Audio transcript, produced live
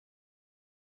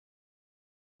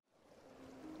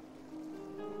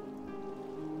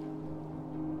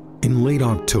In late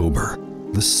October,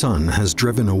 the sun has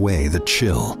driven away the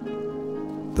chill.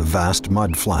 The vast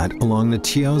mudflat along the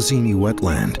Tiaozini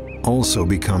wetland also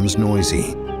becomes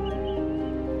noisy.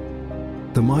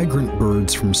 The migrant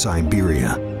birds from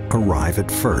Siberia arrive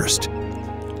at first.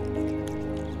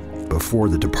 Before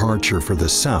the departure for the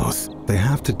south, they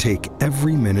have to take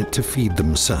every minute to feed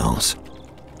themselves.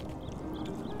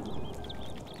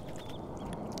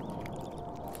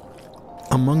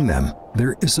 Among them,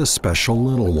 there is a special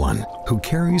little one who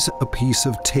carries a piece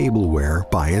of tableware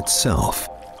by itself.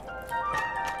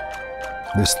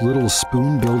 This little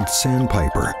spoon-billed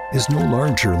sandpiper is no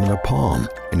larger than a palm,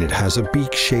 and it has a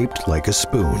beak shaped like a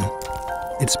spoon.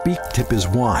 Its beak tip is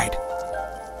wide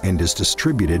and is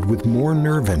distributed with more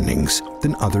nerve endings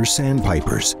than other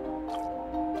sandpipers.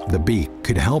 The beak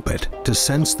could help it to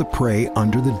sense the prey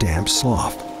under the damp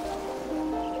slough.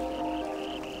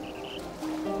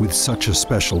 With such a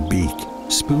special beak,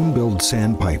 spoon-billed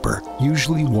sandpiper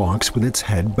usually walks with its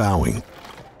head bowing.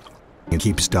 It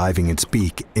keeps diving its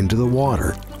beak into the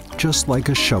water, just like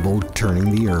a shovel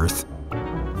turning the earth,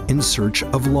 in search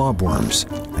of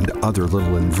lobworms and other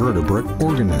little invertebrate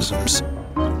organisms.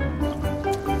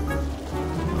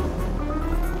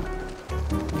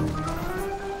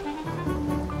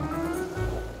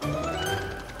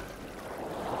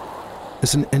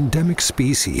 As an endemic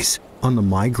species on the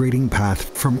migrating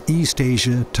path from East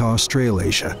Asia to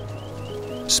Australasia,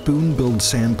 spoon-billed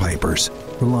sandpipers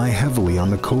rely heavily on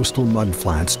the coastal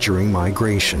mudflats during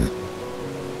migration.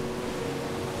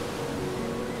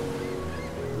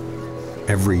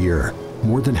 Every year,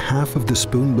 more than half of the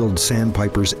spoon-billed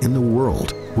sandpipers in the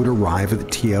world would arrive at the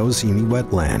Tiaozini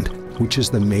wetland, which is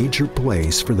the major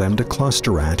place for them to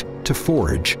cluster at to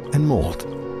forage and molt.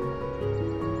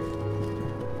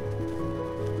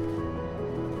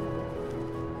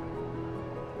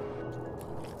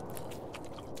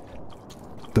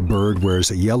 The bird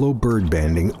wears a yellow bird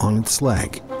banding on its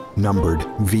leg, numbered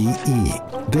VE.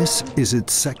 This is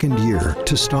its second year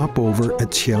to stop over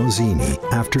at Tiaozini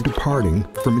after departing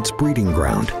from its breeding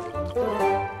ground.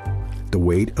 The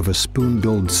weight of a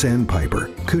spoon-billed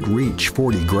sandpiper could reach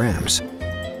 40 grams.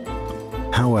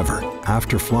 However,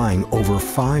 after flying over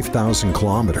 5,000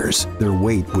 kilometers, their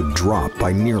weight would drop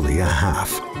by nearly a half.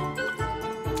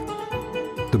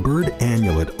 The bird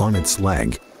annulet on its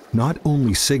leg not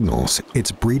only signals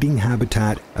its breeding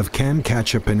habitat of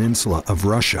Kamchatka Peninsula of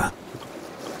Russia,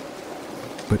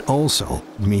 but also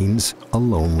means a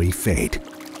lonely fate.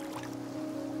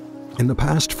 In the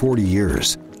past 40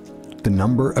 years, the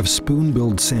number of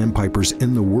spoon-billed sandpipers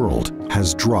in the world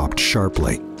has dropped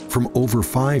sharply, from over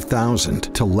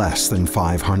 5,000 to less than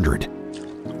 500.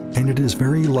 And it is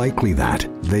very likely that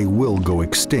they will go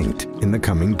extinct in the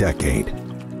coming decade.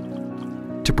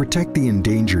 To protect the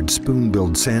endangered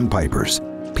spoon-billed sandpipers,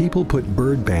 people put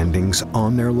bird bandings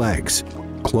on their legs,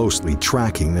 closely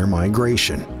tracking their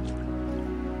migration.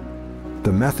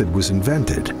 The method was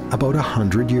invented about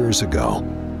 100 years ago.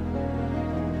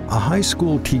 A high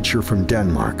school teacher from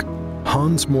Denmark,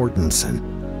 Hans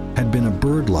Mortensen, had been a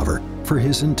bird lover for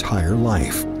his entire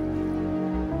life.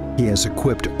 He has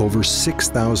equipped over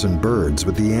 6,000 birds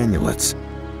with the annulets.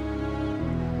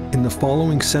 In the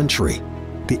following century,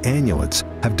 the annulets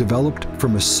have developed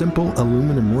from a simple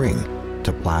aluminum ring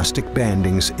to plastic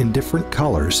bandings in different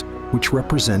colors which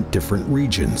represent different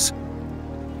regions.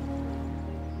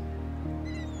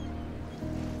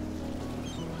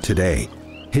 Today,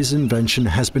 his invention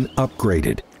has been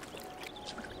upgraded.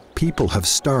 People have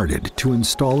started to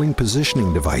installing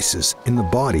positioning devices in the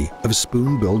body of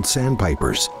spoon-billed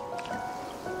sandpipers,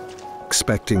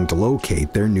 expecting to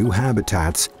locate their new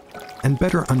habitats and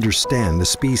better understand the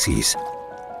species.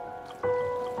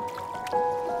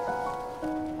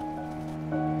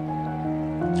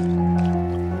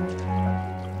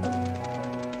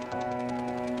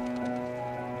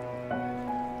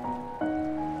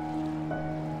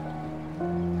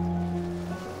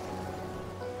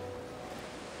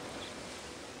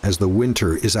 As the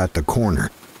winter is at the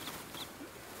corner,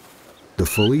 the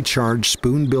fully charged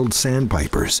spoon-billed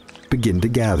sandpipers begin to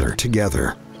gather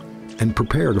together and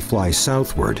prepare to fly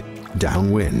southward,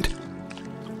 downwind.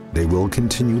 They will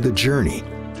continue the journey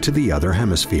to the other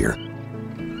hemisphere.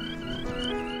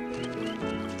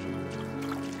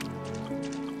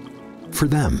 For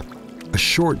them, a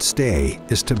short stay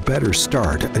is to better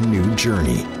start a new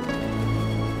journey.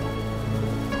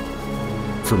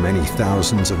 For many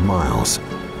thousands of miles,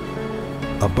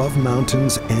 above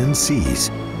mountains and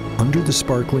seas, under the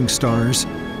sparkling stars,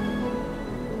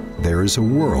 there is a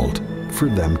world for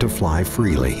them to fly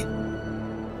freely.